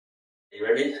You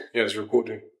ready? Yeah, it's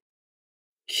recording.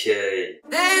 Okay.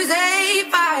 There's a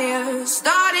fire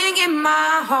starting in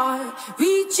my heart,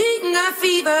 reaching a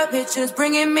fever pitch, it's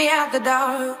bringing me out the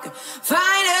dark.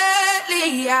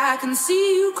 Finally, I can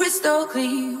see you crystal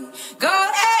clear. Go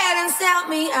ahead and sell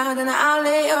me out and I'll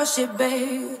lay your shit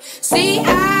bare. See,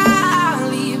 I'll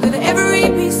leave with every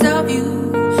piece of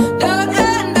you. Don't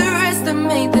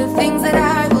underestimate the things that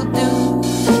I will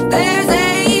do. There's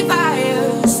a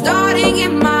fire starting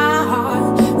in my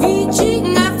heart,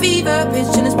 reaching a fever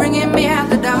pitch and it's bringing me out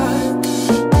the dark.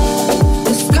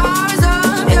 The scars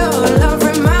of your love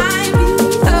remind me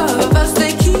of us.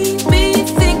 They keep me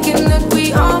thinking that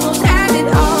we almost had it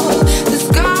all. The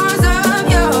scars of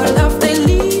your love, they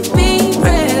leave me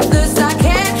breathless. I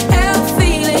can't help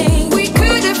feeling we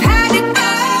could have had it all.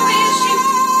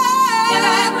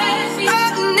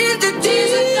 Running into deep.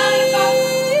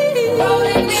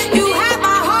 You had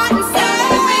my heart inside,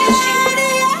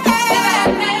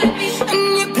 and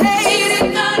you played it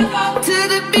to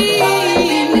the beat.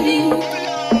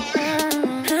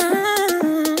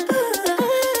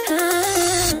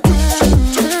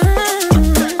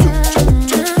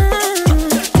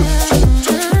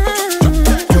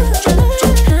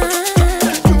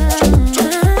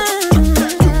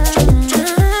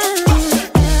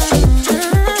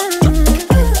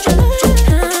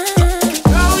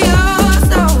 Throw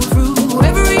yourself through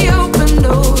every open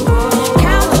door.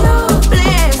 Count your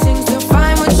blessings to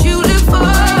find what you live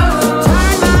for.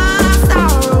 Turn my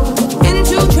sorrow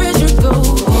into treasure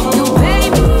gold. You pay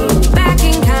me back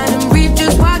in kind and reap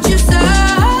just what you sow.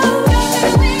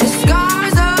 The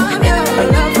scars of your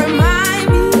love remind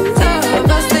me of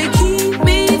us. They keep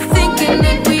me thinking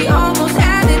that we almost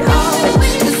had it all.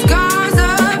 The scars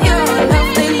of your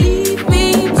love, they leave me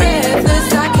breathless.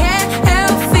 I can't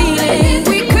help feeling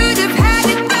we could have had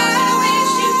it all.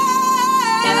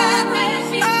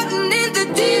 Running into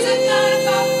deep.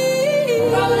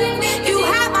 You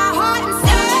had my heart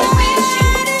inside,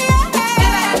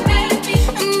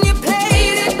 and you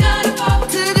played it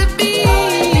to the beat.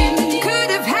 Could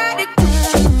have had it.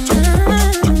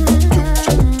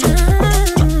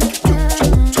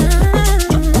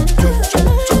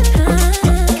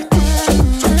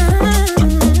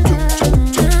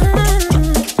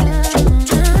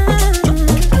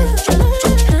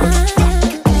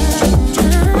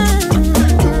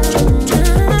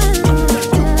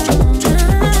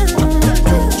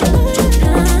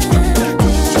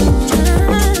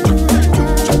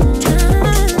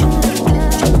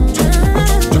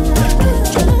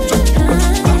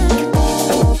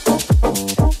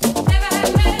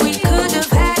 We could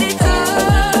have had it all.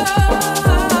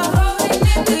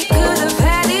 We could have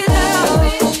had it all.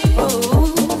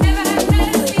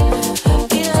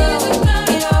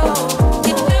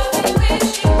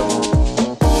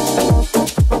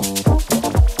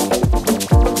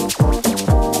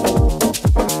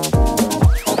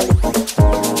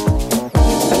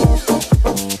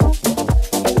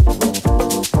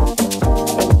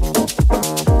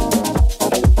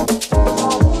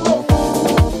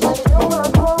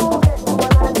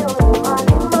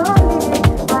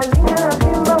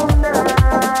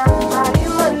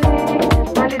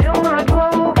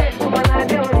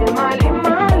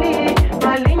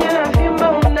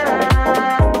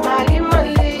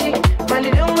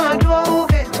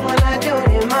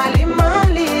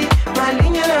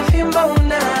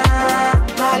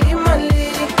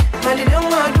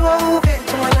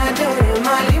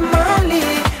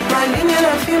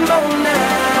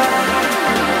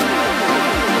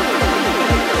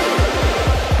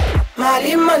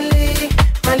 Mali mali,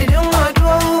 mali don't want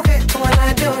to get when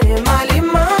I do it. Mali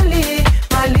mali,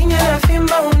 mali nyana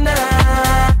fimba una.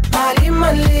 Mali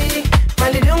mali,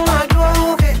 mali don't want to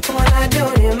get when I do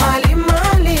it. Mali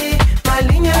mali,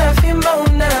 mali nyana fimba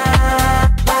una.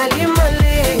 Mali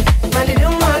mali, mali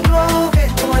don't want to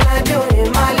get when I do it.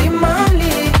 Mali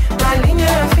mali, mali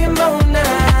nyana fimba una.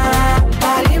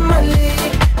 Mali mali,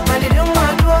 mali don't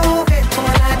want to get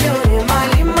when I do it.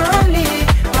 Mali mali,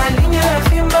 mali nyana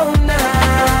fimba una.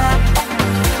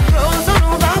 Throw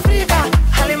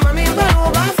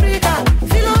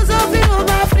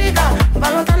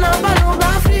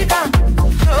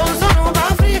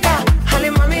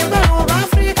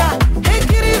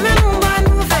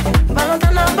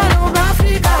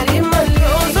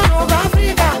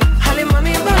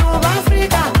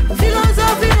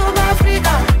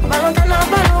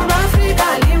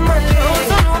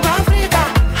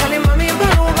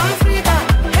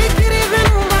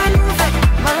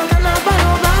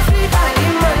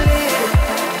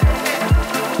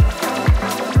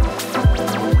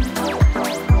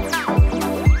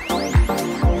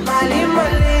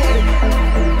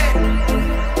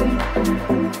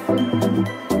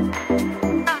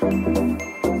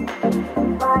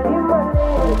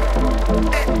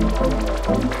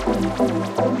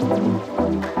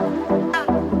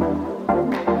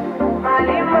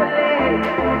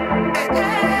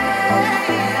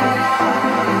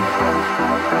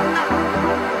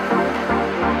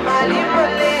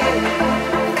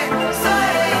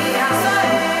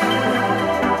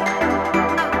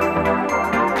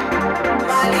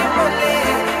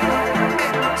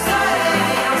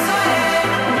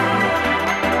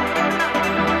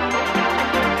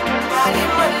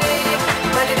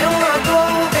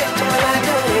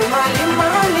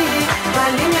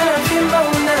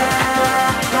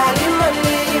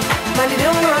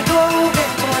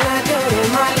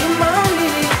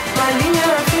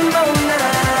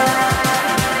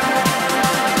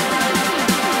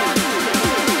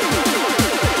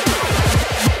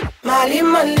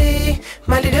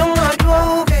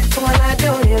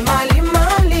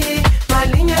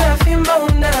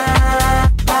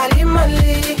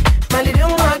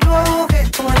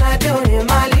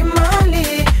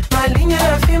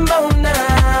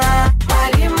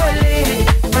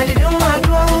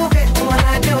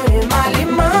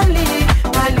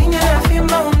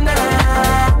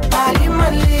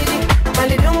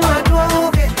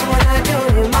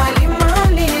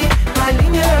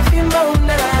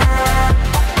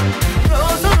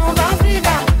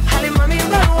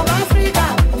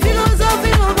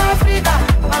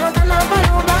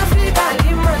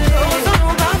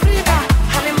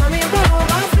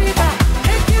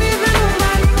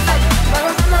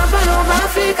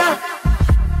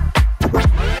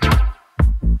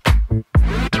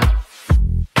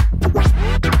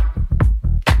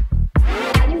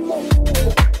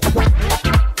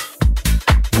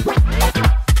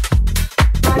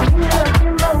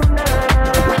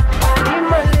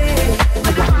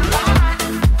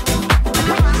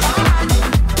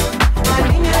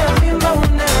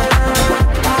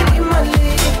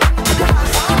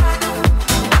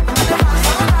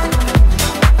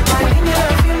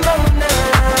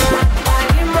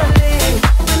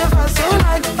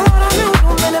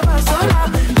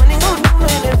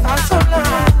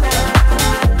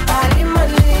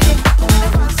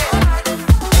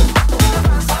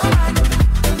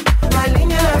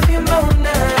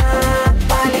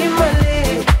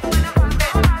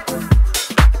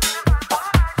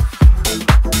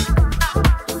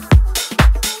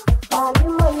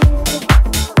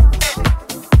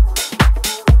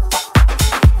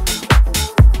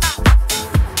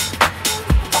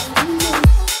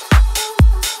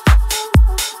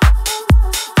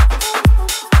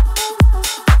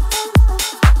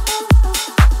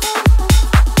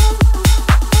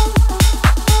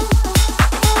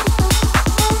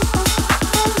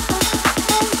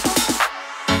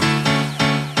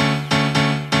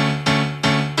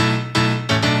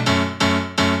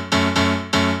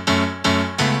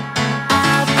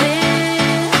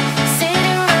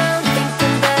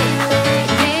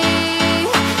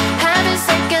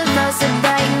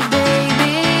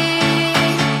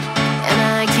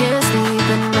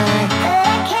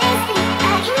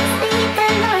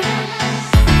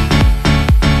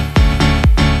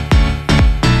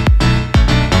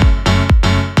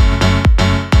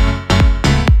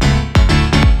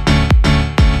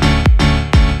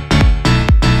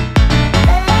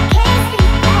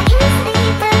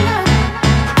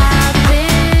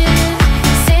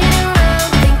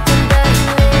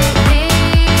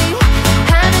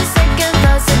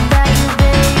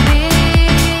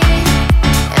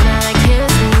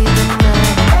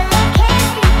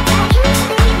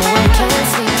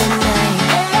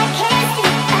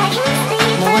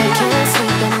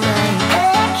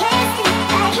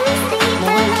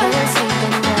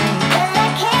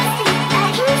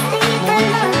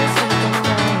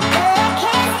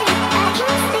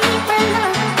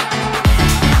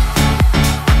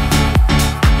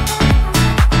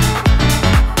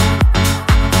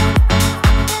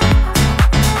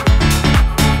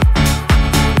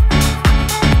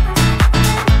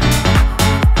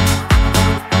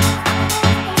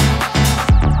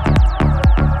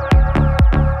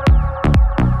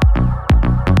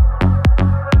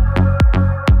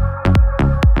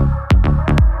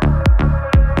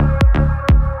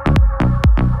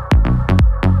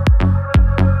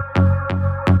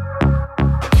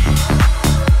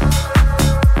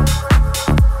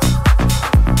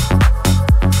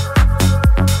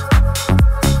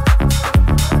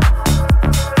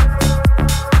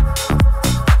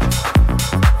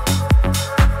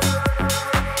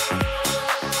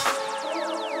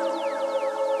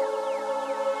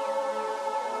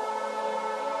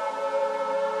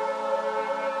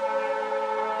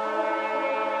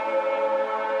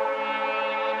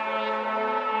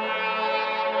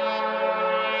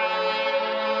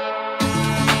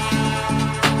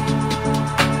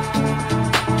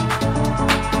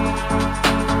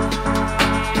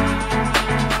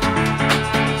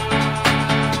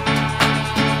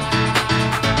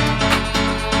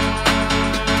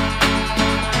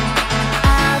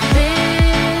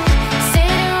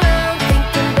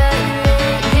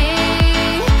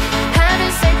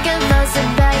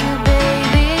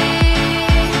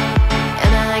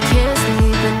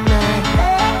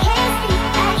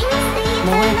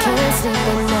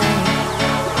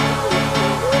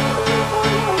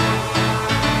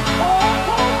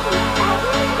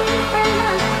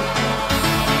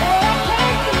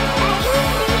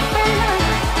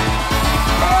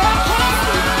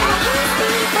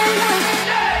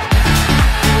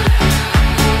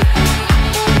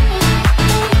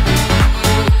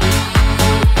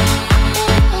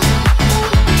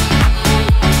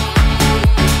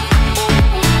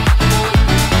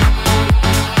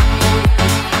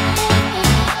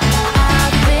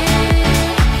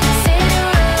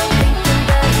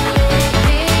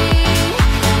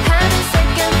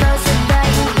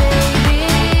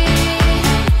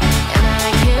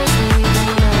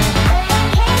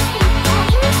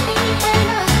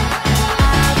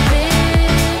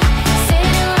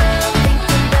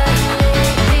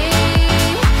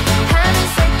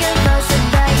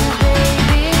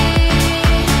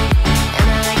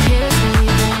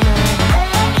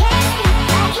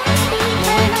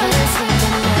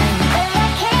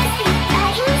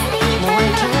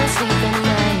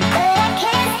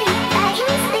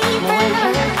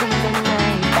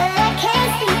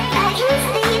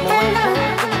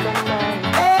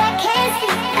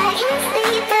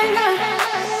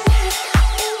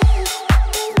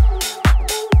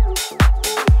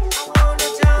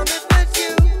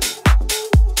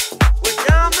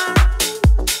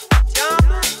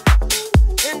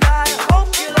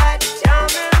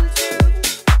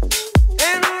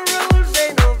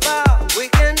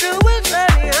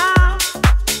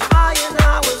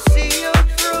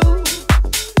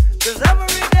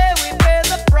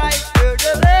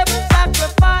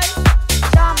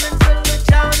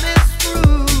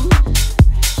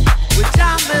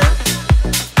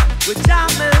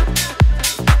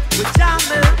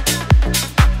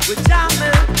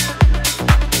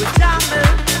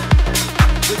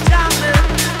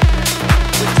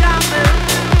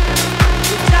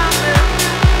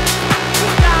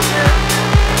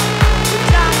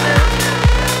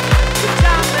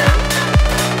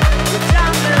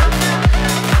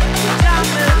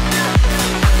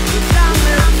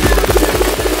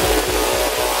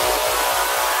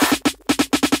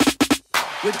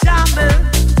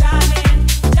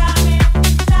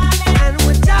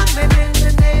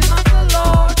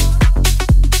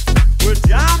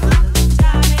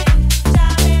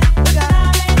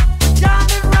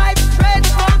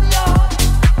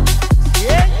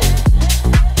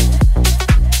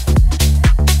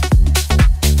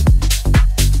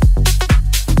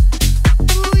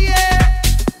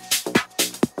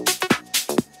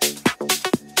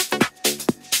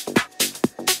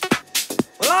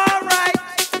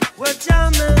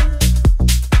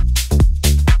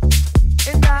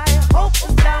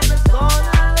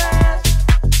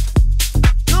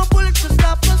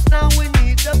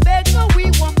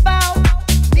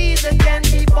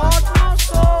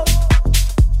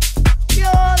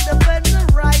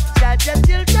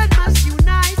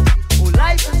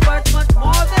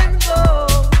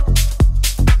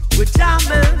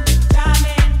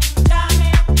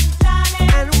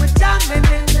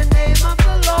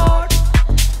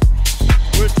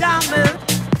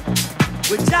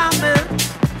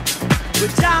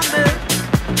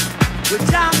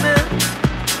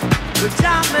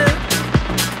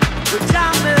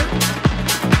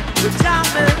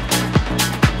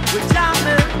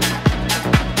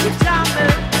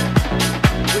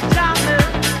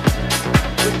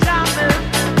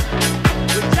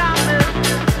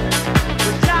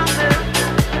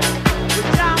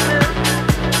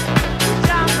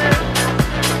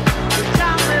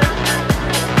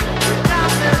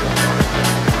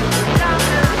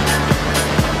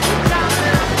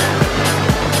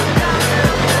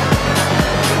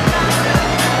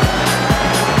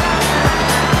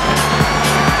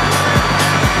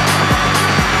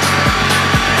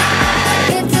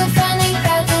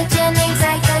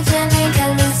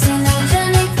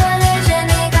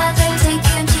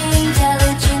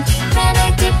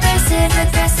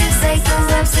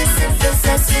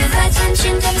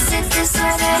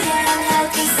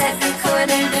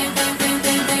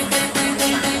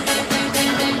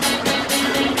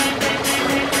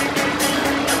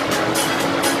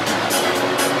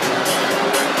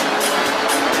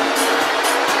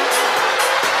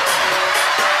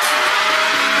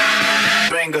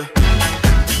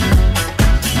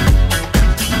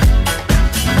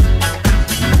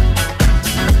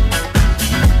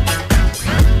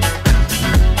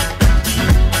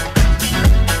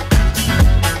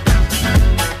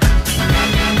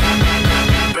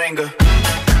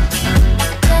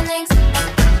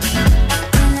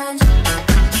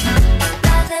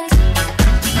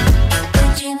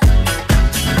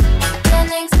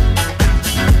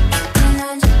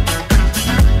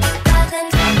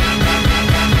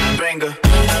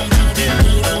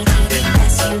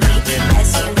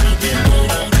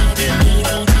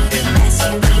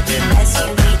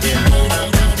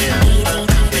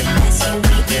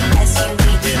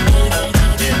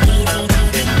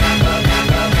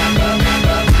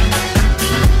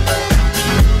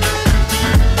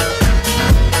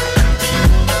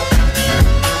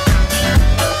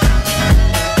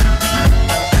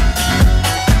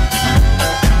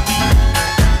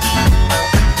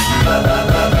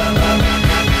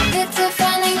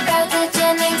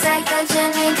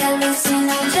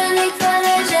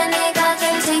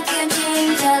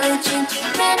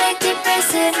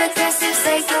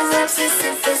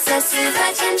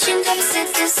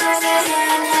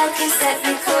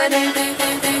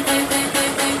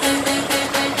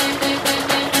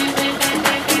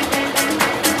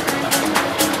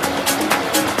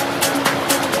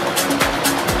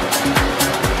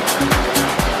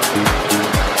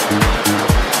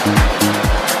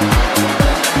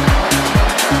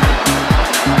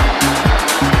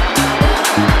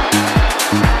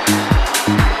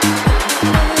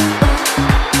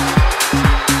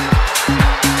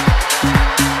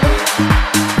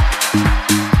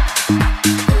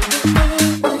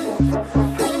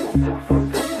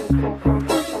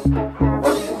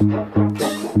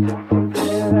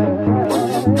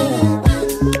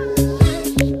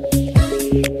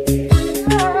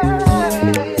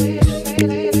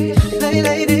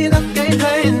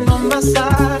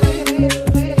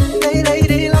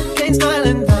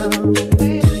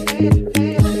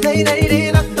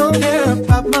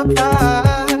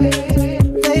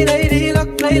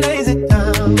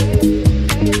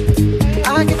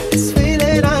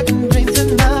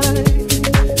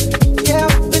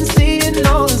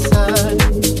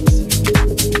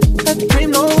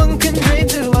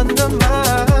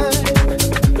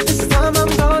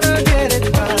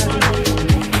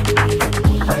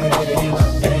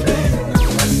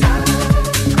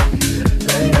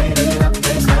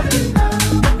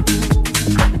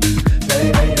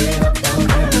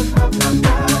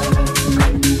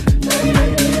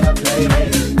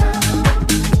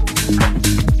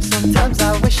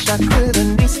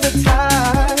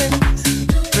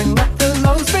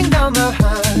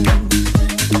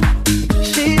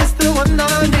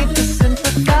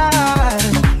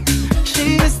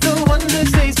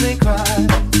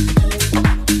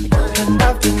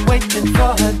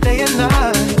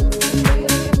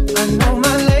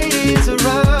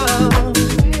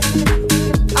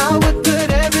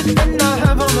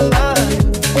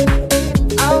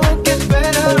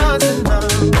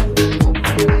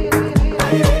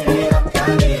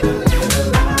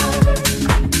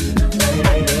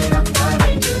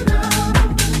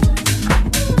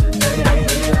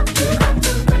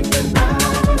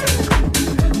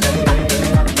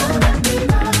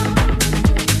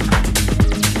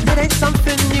It ain't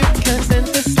something you can say.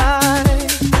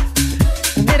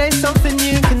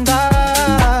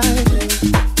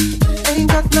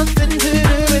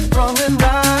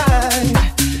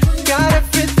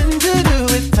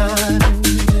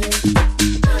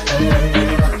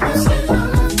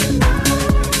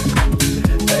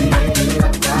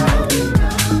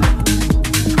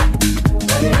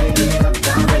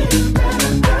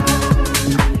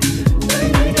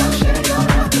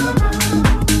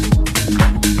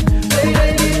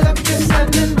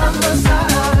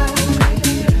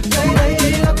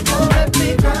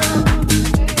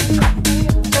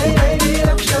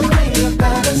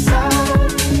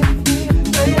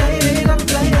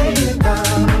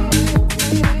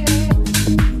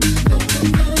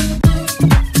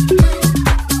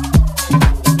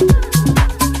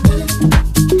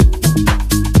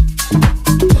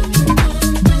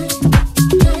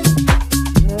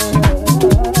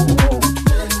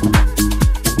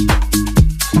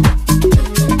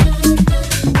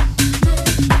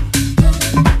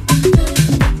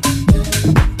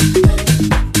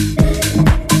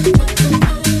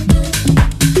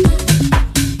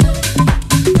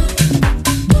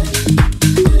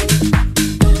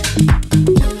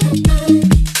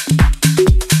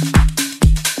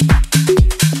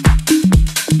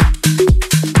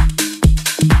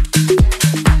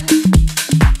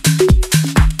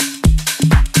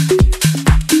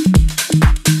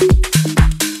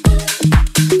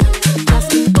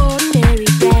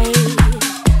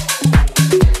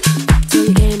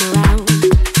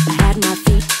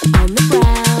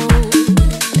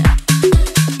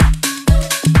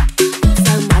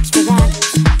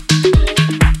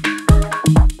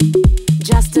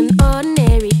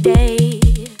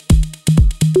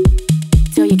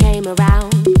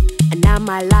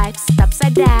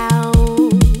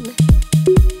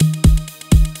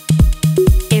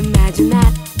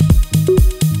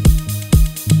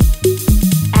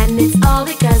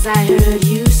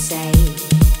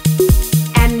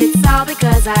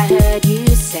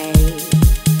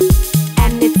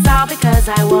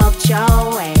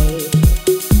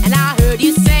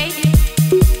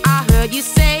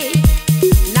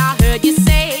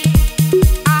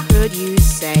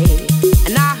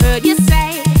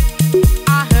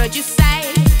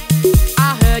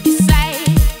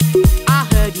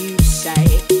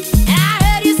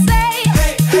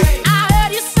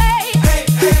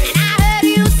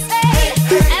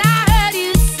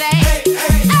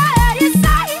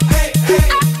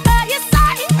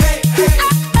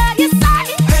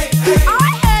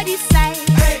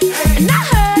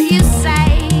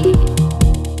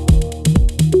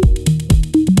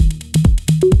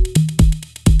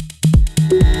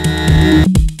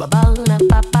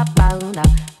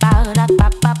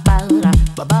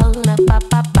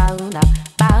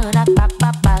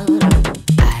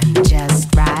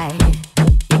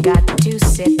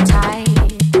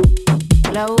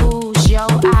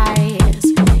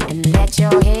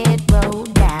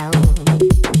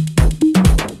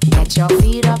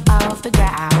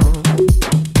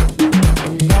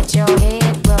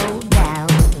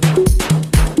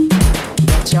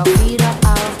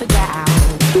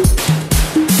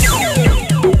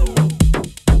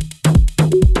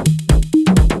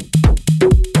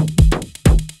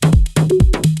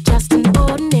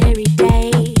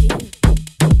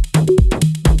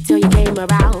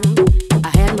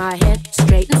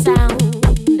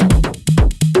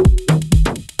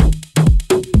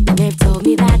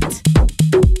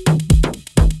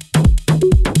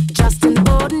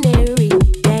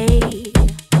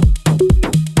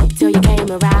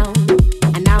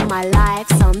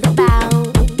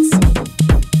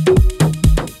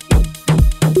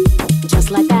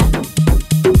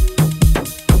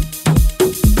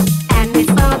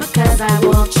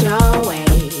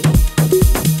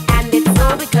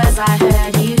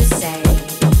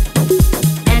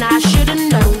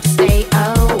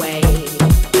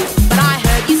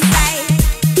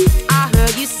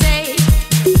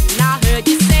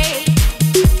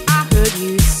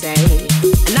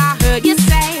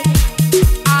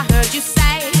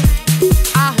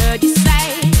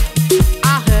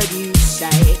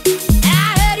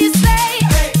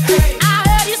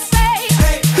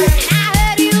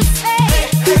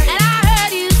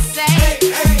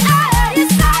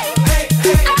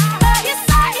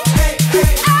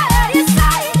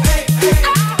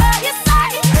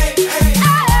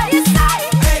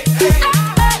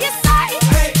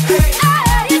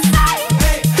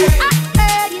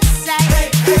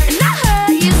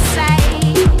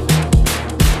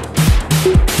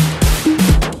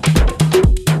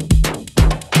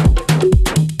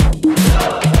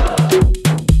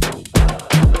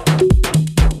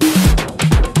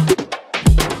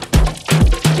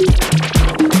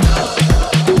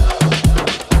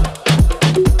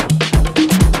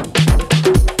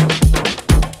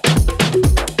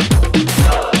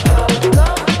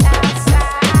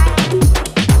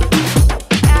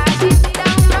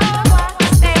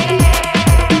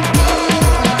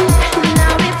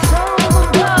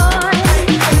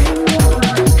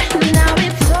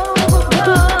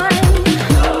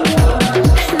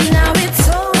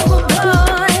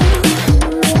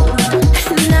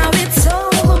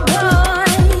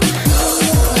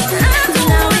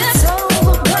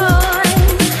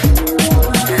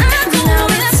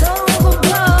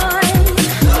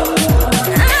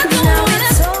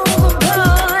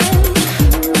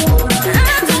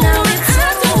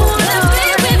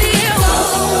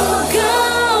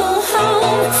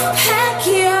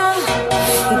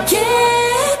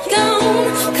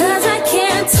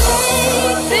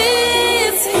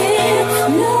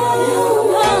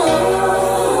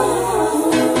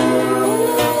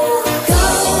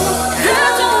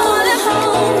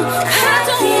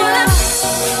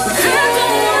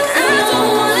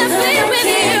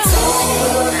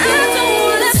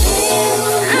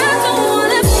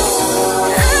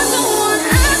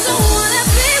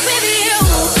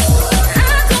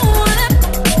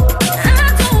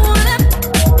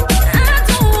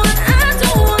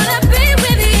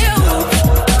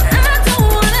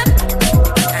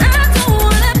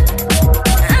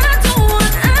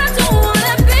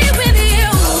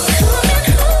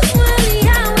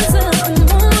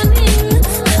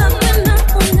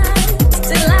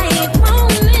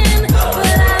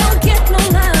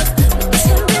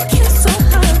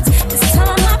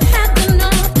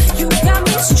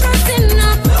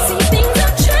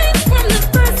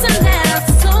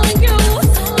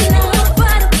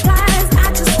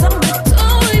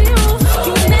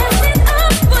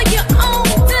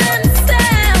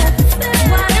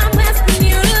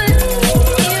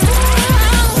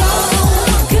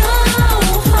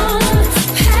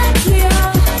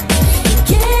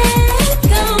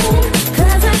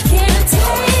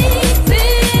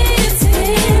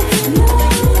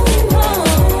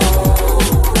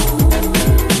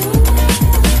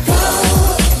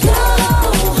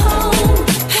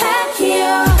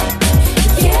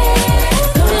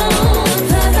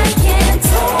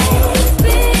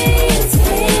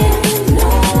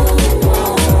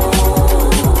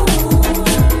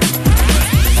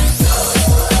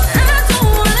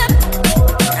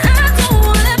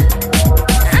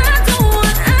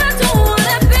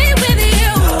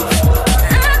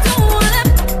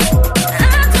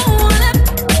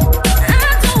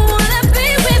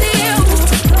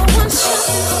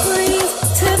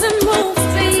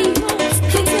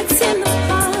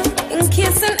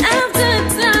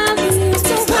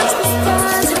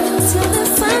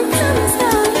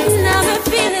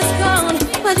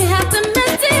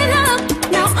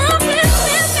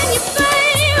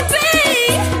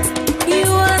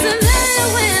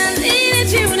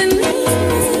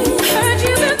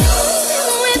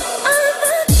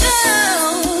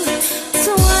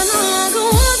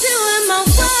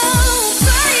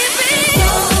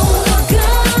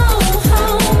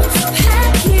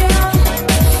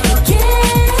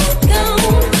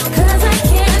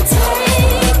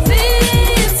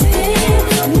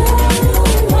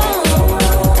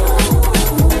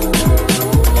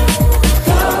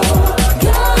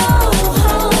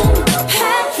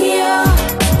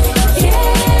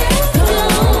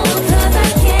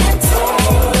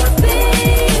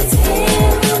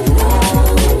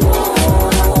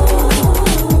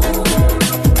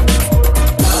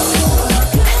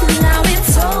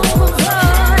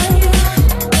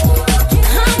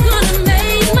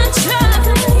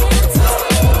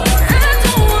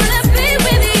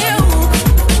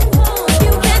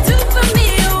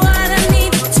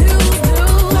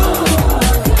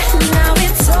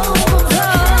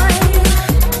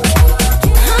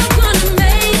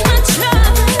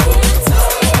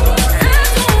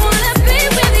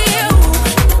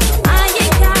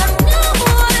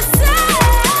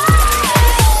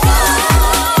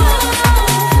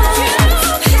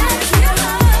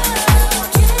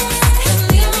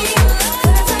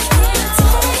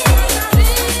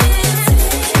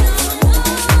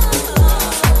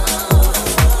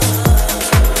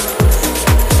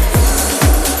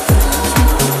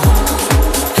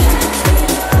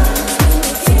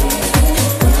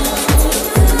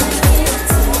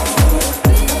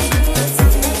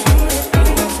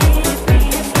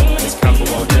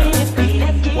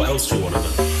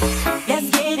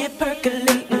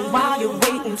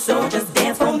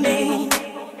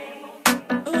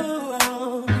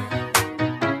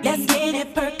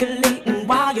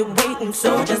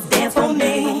 so just dance for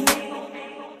me.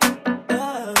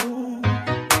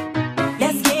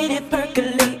 Let's get it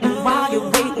percolating while you're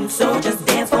waiting, so just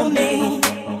dance for me.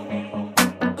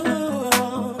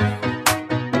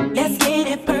 Let's get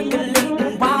it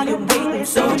percolating while you're waiting,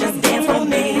 so just dance for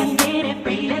me.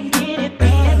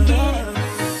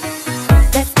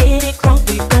 Let's get it crunk,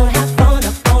 we gonna have fun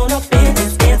up in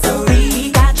this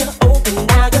dancery. Got you open,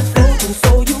 now you're floating,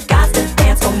 so you got to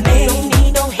dance for me. Don't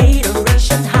need no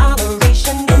hateration,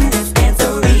 holleration in this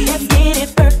dancery. Let's get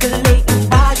it percolating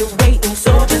while you're waiting,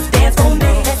 so just dance for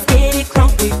me. Let's get it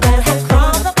crunk, we gonna have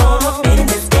fun up in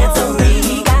this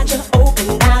dancery. Got you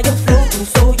open, now you're floating,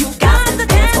 so you got to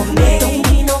dance for me. Don't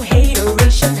need no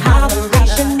hateration,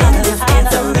 holleration in this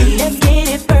dancery. Let's get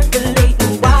it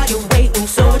percolating while you're waiting,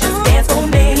 so just dance for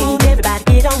me. Everybody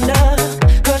get on up,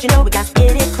 'cause you know we got to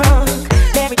get it crunk.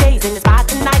 Mary J's in the spot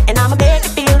tonight, and I'ma make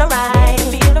you feel alright.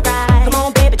 Come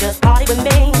on, baby, just party with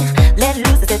me. Let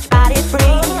loose and set your body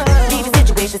free. Leave your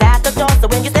situations at the door, so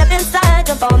when you step inside,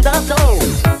 jump on the floor.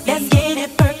 Let's get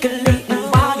it percolating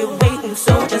while you're waiting,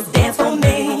 so just dance for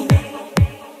me.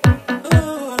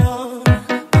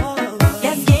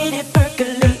 Let's get it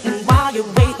percolating while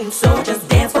you're waiting, so just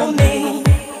dance for me.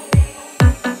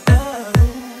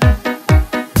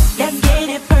 Let's get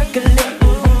it percolating.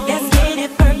 Let's get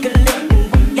it percolating.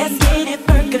 Let's get it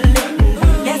percolating.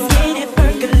 Let's get it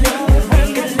percolating.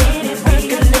 Percolating,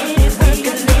 percolating, percolating,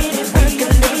 percolating,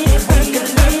 percolating.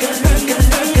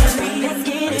 Let's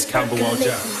get it. It's Camberwell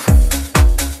Jam.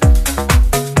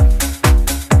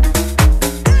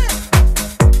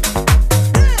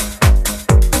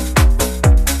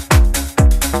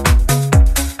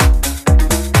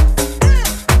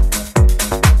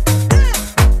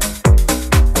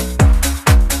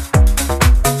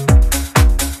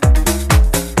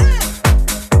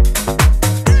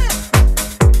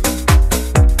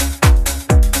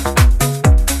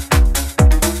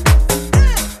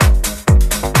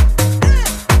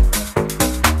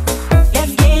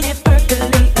 Let's get it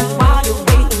percolating while you're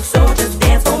waiting, so just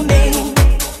dance for me.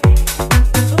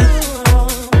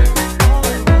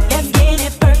 Let's get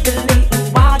it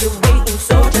percolating while you're waiting,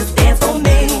 so just dance for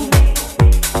me.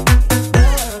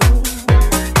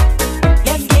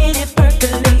 Let's get it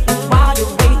percolating while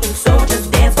you're waiting, so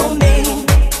just dance for me.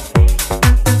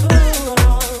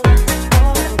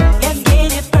 Let's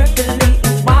get it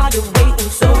percolating while you're waiting,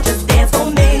 so just dance for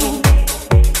me.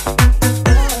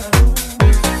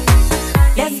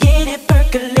 Let's get it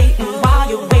percolating while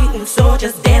you're waiting, so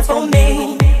just dance for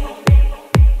me.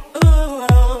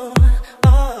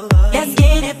 Let's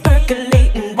get it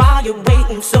percolating while you're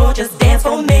waiting, so just dance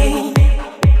for me.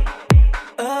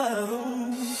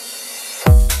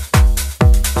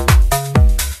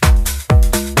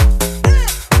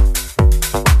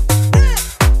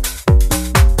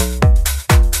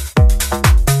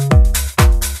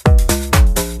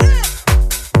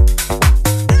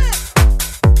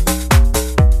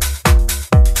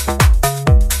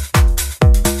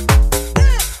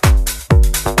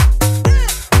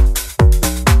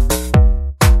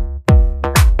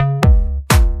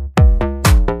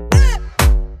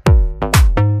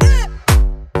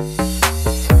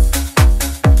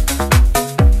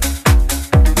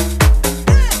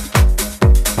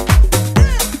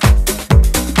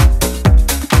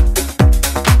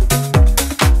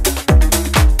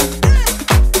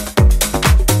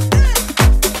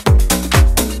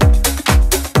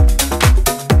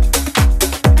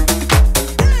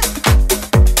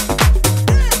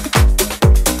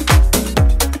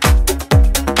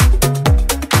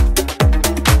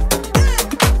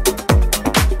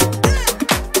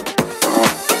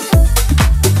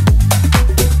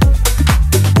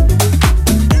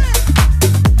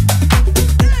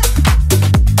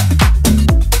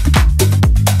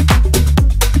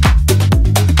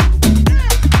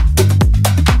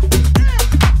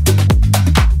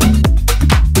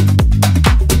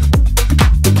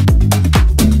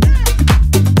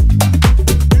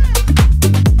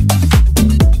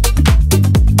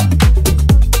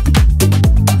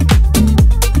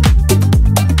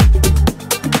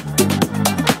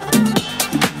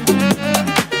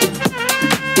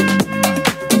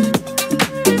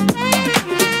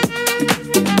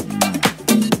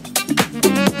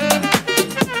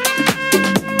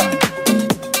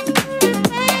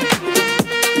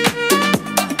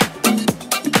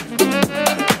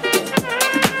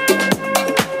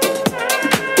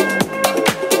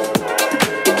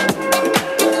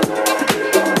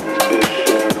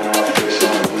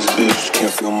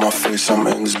 I'm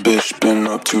in this bitch, been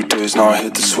up 2 days, now I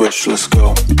hit the switch, let's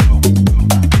go.